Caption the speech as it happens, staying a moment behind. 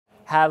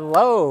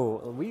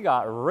Hello, we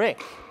got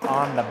Rick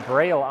on the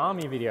Braille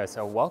Army video,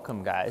 so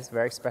welcome guys,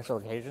 very special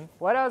occasion.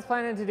 What I was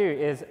planning to do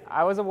is,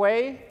 I was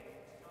away,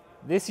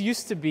 this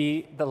used to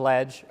be the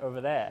ledge over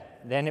there.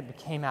 Then it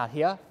came out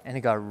here and it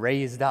got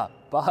raised up,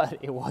 but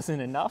it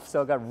wasn't enough,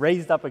 so it got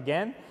raised up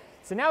again.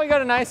 So now we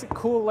got a nice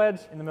cool ledge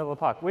in the middle of the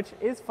park, which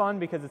is fun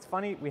because it's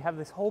funny, we have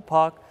this whole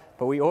park,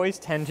 but we always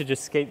tend to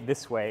just skate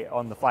this way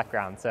on the flat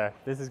ground. So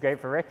this is great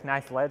for Rick,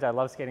 nice ledge, I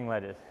love skating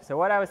ledges. So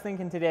what I was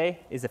thinking today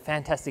is a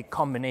fantastic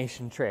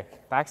combination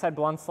trick. Backside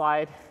blunt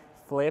slide,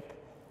 flip,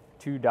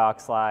 to dark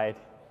slide,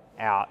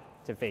 out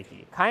to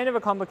fakie. Kind of a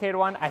complicated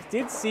one. I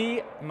did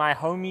see my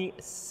homie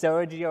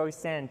Sergio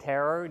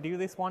Santero do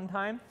this one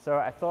time. So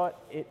I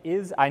thought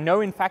I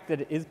know in fact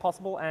that it is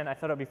possible and I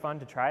thought it'd be fun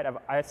to try it.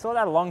 I saw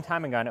that a long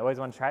time ago and I always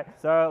wanted to try it.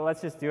 So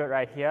let's just do it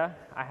right here.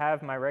 I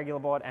have my regular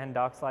board and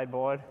dark slide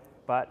board.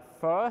 But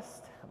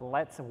first,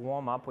 let's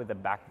warm up with the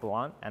back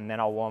blunt and then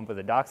I'll warm up with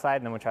the dark slide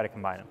and then we'll try to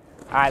combine them.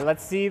 All right,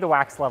 let's see the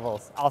wax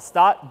levels. I'll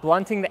start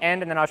blunting the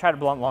end and then I'll try to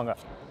blunt longer.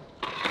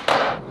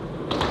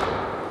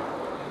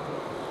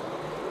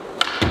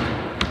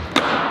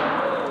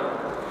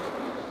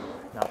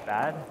 Not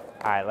bad.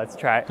 All right, let's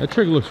try it. That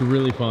trick looks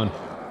really fun.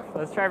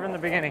 Let's try from the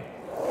beginning.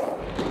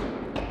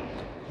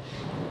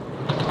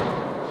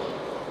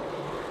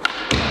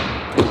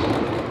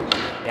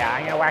 Yeah,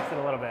 I'm gonna wax it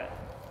a little bit.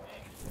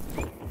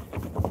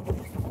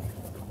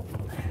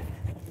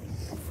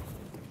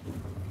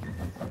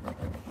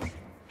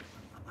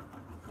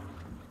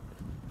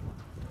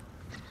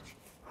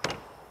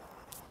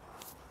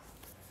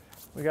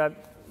 We got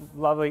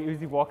lovely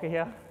Uzi Walker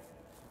here.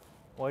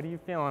 What are you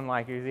feeling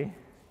like, Uzi? You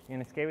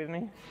gonna skate with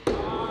me?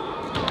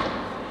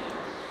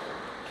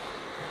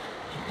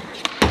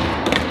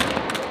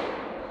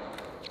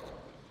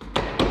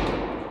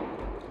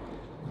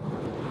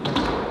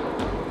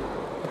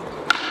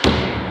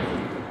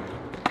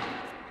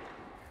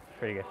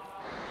 Pretty good.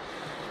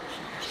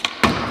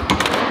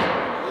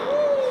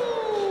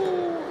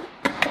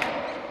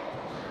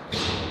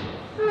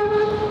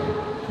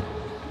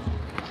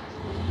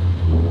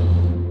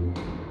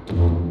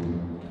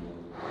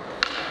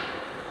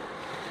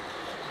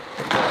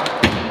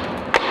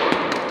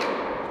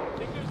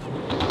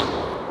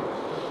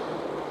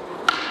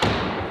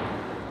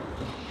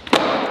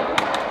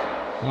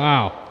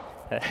 Wow.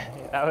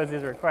 That was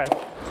his request.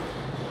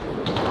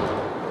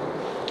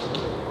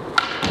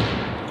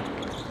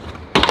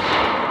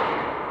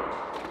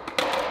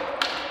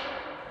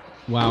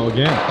 Wow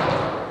again.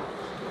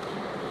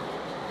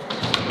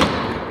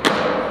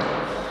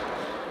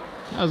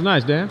 That was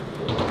nice, Dan.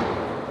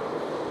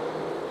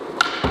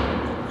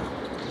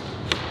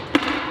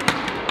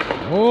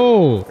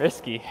 Oh.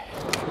 Risky.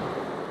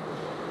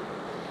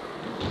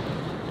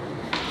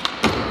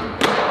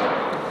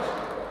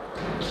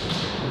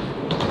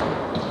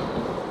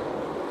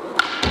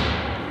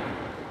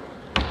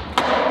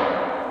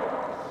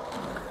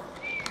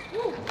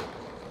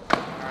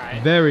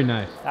 Very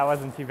nice. That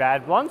wasn't too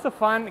bad. Blunts are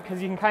fun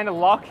because you can kind of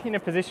lock in a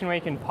position where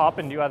you can pop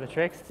and do other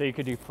tricks. So you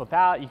could do flip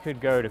out, you could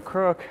go to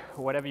crook,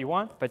 whatever you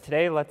want. But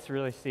today, let's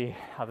really see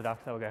how the dark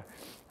slide will go.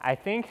 I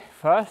think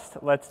first,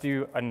 let's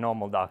do a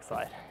normal dark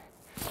slide.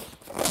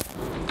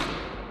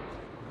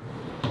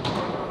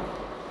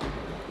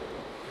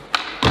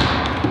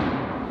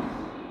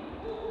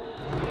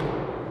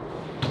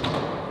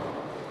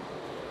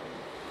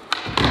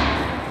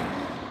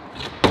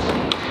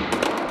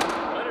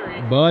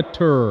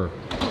 Butter.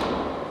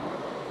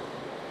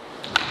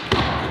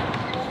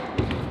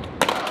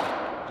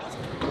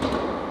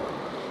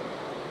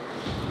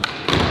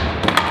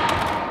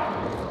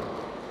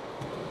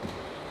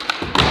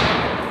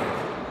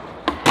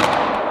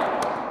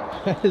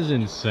 That is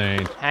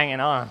insane.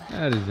 Hanging on.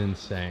 That is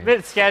insane. A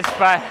bit sketch,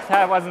 but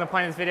that wasn't the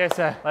point of this video,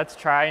 so let's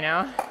try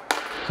now.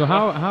 So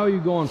how are you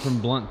going from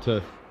blunt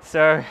to...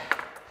 So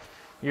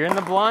you're in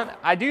the blunt.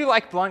 I do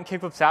like blunt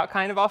kickflips out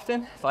kind of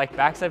often, like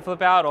backside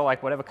flip out or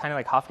like whatever kind of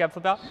like half gap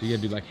flip out. You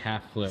gotta do like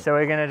half flip. So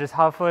we're gonna just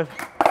half flip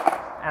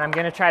and I'm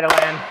gonna try to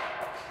land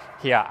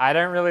here. I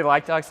don't really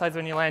like dark slides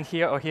when you land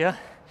here or here.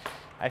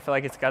 I feel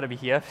like it's gotta be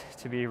here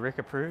to be Rick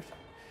approved.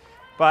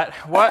 But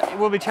what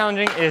will be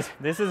challenging is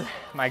this is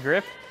my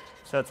grip.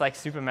 So it's like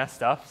super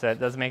messed up. So it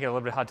does make it a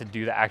little bit hard to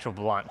do the actual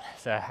blunt.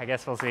 So I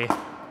guess we'll see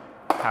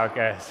how it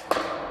goes.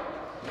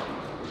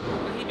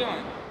 What are you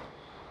doing?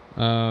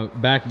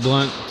 Back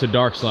blunt to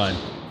dark slide.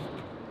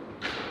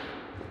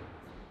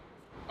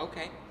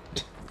 Okay.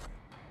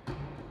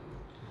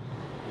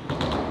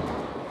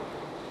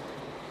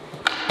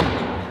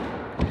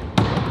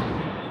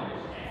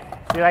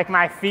 See, like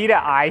my feet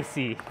are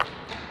icy.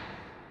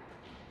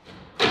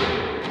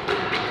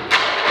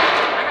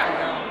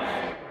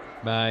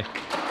 Bye.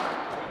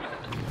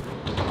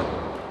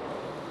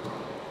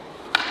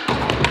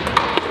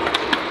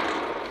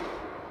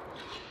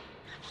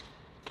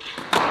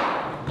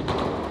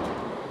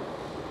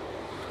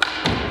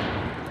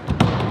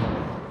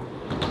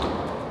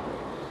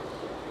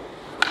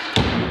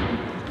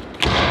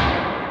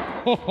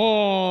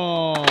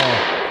 Oh,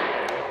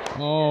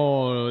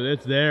 Oh,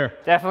 it's there.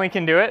 Definitely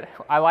can do it.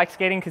 I like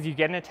skating because you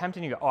get an attempt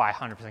and you go, oh, I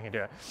 100% can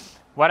do it.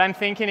 What I'm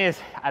thinking is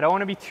I don't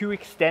want to be too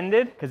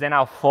extended because then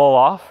I'll fall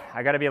off.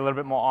 I got to be a little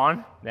bit more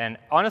on. Then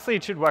honestly,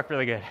 it should work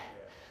really good.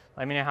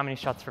 Let me know how many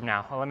shots from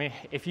now. Well,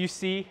 if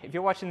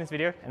you're watching this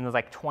video and there's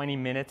like 20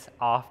 minutes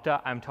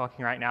after I'm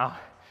talking right now,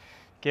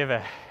 give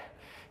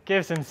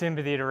some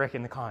sympathy to Rick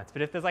in the comments.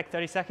 But if there's like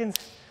 30 seconds,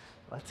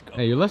 let's go.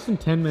 Hey, you're less than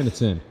 10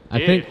 minutes in. Dude,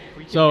 I think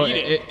so. beat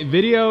it.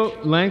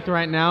 Video length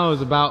right now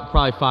is about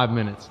probably 5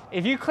 minutes.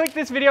 If you click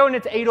this video and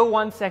it's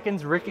 8:01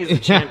 seconds, Rick is the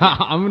champion.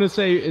 I'm gonna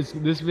say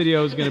this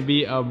video is gonna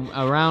be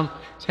around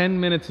 10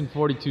 minutes and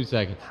 42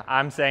 seconds.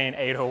 I'm saying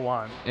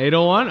 8:01.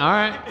 8:01. All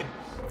right.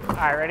 All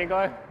right, ready,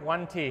 go?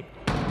 1T.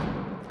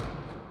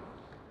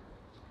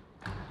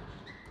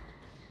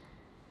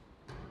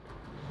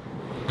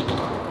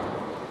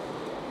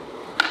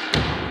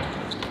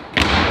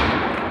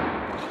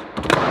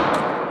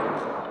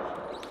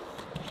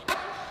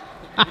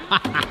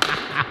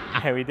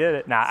 Hey, we did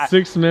it. Nah,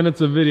 6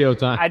 minutes of video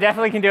time. I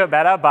definitely can do it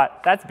better,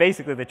 but that's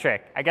basically the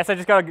trick. I guess I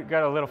just gotta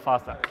go a little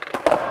faster.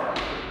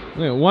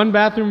 Look, one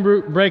bathroom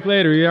break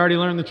later, you already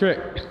learned the trick.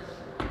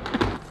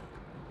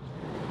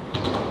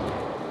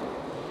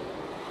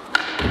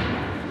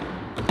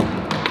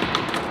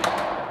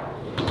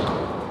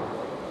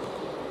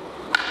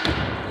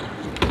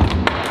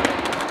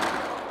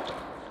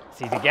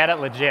 See, to get it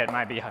legit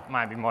might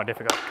be more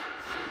difficult.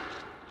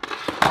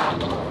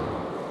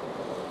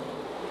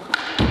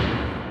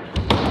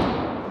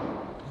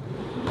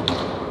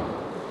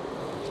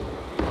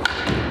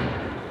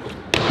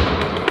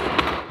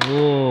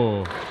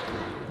 Whoa.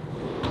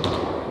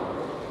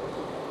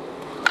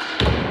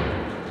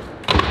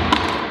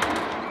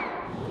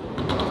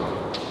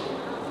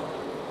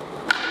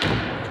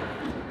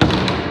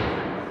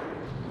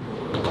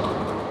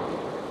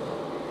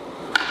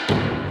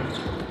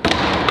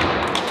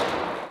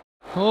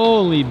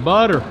 Holy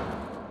butter.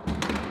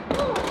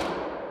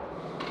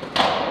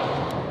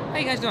 How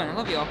you guys doing? I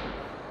love you all.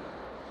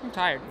 I'm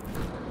tired.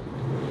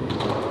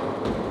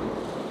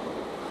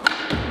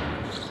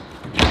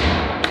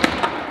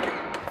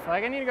 I feel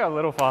like I need to go a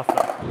little faster.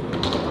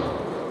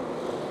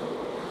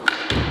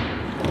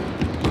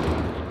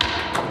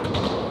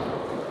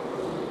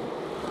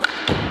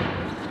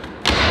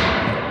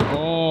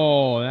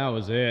 Oh, that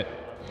was it.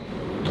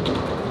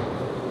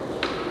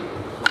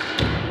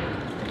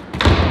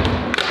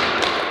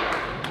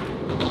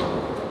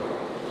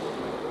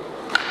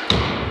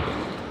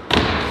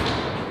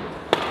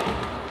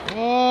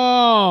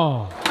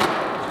 Oh,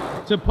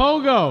 to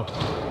pogo.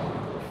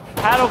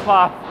 Paddle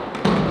pop.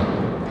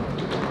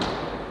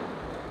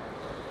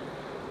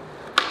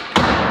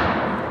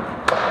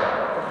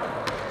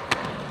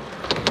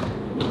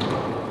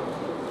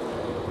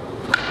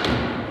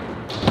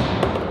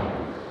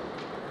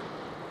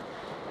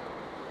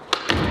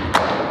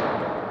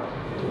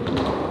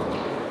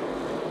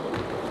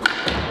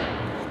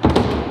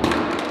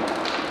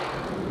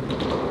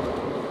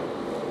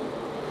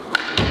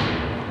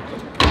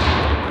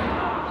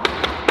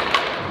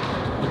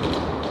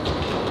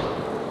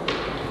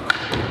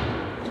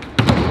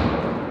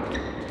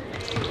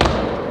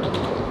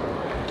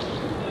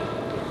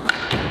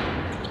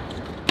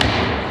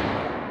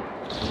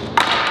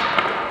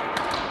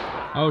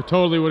 Oh,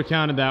 totally would have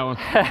counted that one.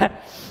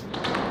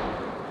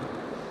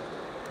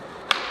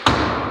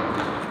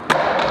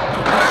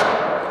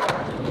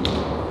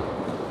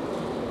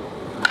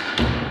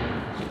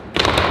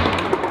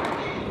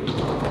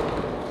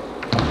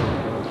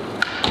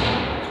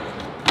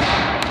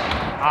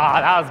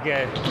 Ah, that was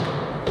good.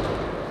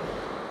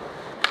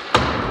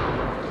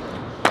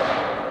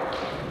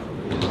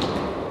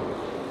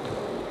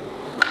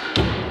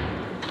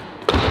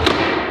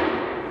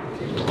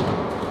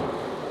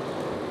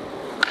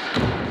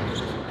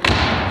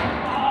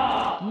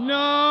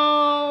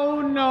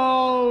 No,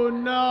 no,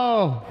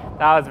 no.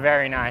 That was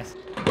very nice.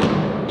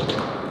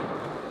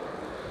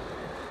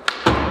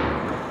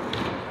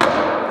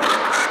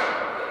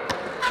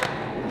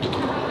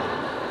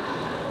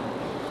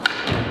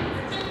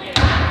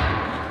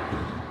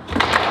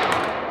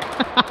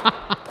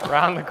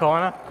 Around the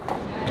corner.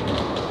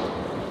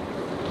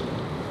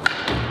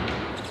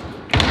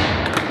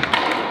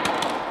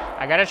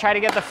 I gotta try to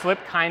get the flip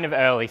kind of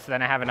early so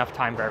then I have enough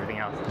time for everything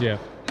else. Yeah.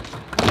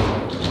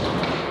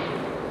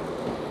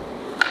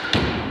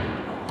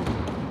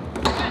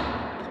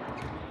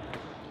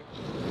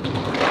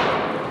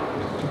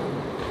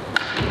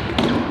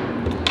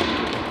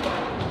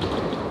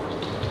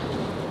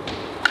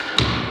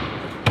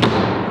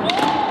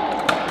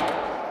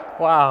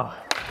 Wow.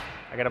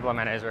 I gotta blow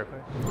my nose real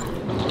quick.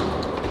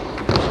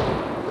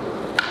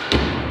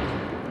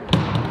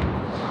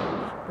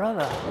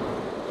 Brother.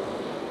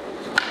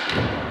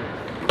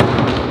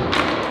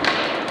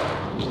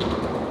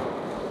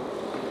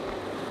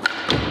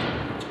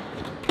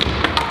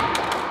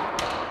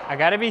 I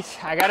gotta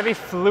be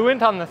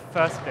fluent on the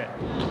first bit.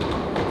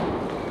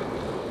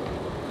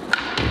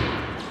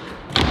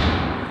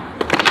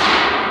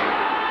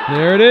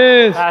 There it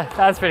is.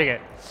 That's pretty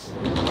good.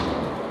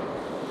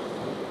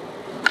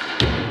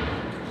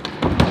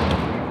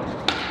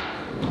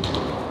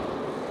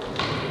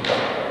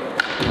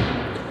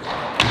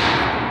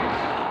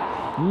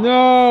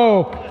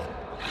 No!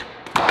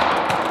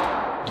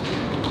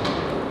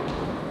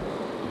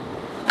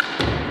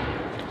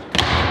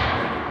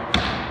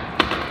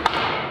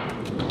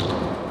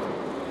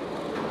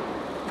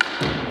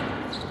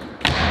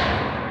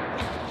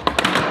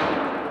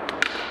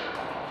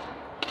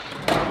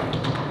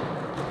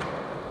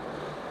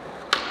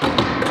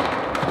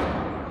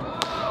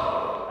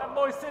 That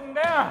boy's sitting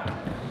down.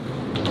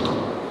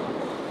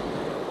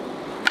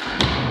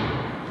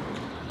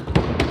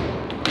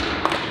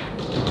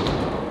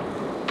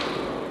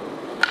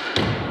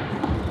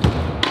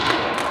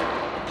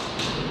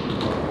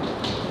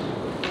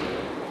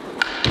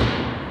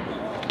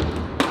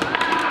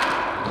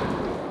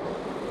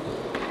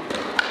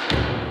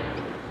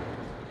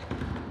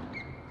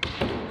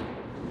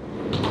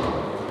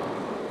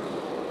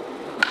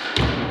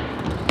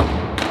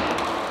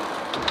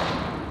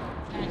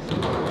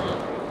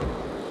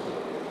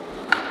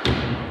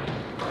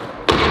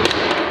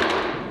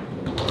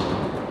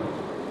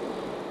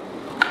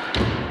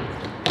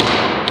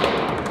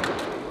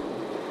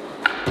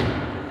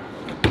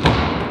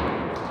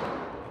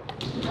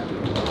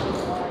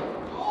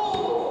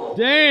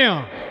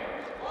 Damn!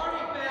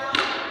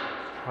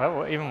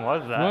 What even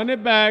was that? Run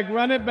it back,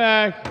 run it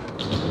back.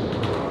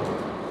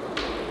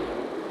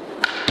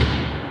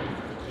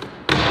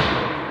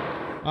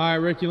 All right,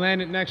 Rick, you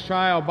land it next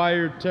try. I'll buy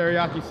your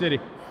teriyaki city.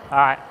 All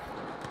right.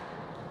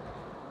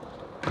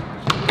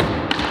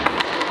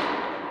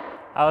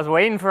 I was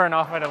waiting for an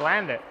offer to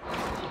land it.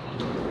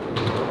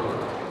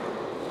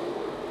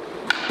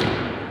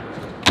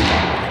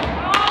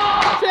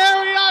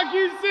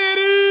 Teriyaki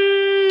city!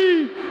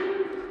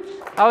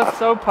 That was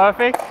so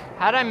perfect.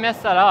 How did I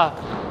mess that up?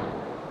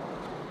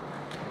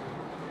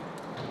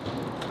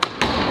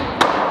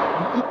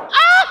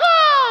 Ah!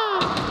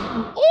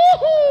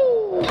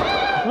 Ooh!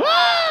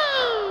 Ah!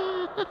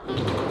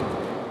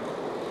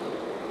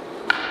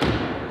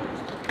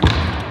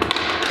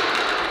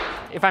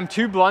 If I'm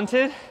too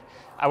blunted,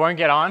 I won't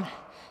get on.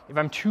 If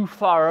I'm too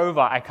far over,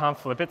 I can't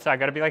flip it, so I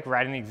gotta be like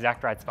right in the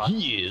exact right spot.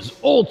 He is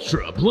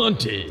ultra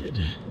blunted.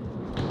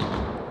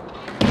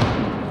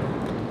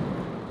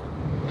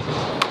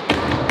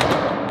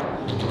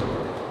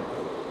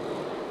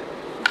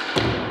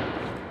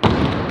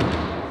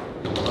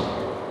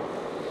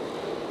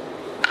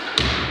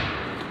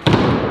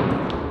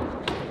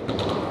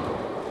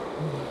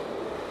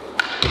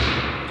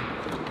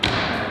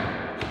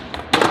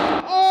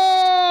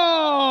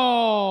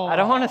 I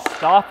don't want to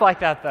stop like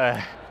that though.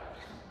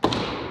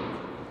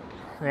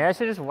 Maybe I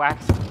should just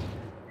wax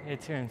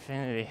it to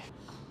infinity.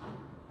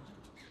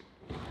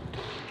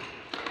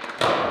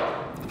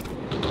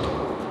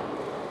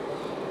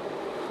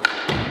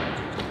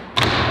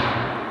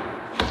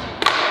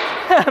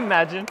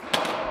 Imagine.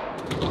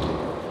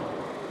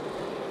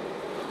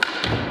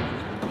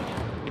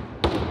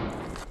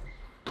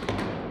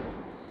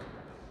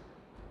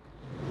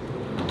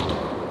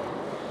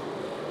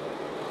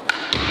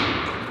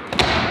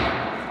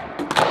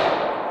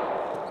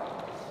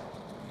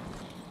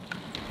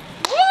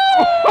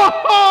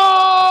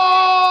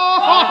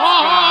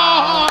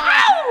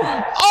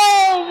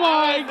 Oh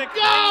my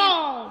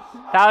God!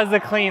 That was the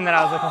clean that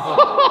I was looking for.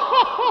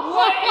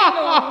 What in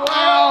the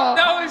world?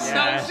 That was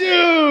so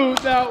Dude,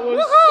 that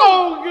was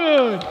so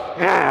good.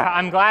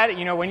 I'm glad,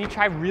 you know, when you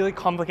try really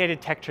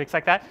complicated tech tricks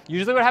like that,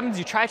 usually what happens,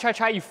 you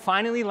try, you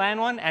finally land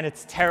one and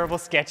it's terrible,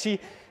 sketchy,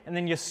 and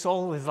then your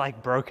soul is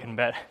like broken.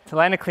 But to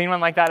land a clean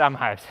one like that, I'm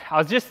hyped. I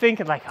was just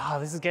thinking like, oh,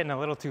 this is getting a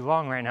little too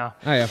long right now.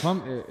 Hey, if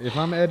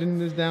I'm editing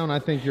this down, I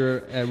think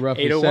you're at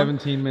roughly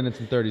 17 minutes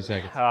and 30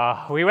 seconds.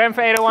 We went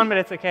for 801, but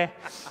it's okay.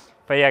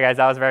 But yeah, guys,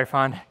 that was very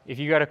fun. If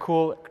you got a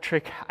cool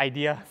trick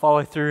idea,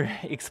 follow through,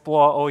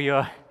 explore all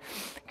your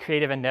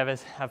creative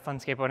endeavors, have fun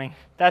skateboarding.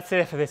 That's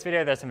it for this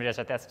video. There's some videos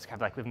out there. Subscribe,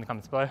 like, leave in the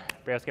comments below.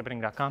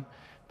 BrailleSkateboarding.com.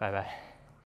 Bye-bye.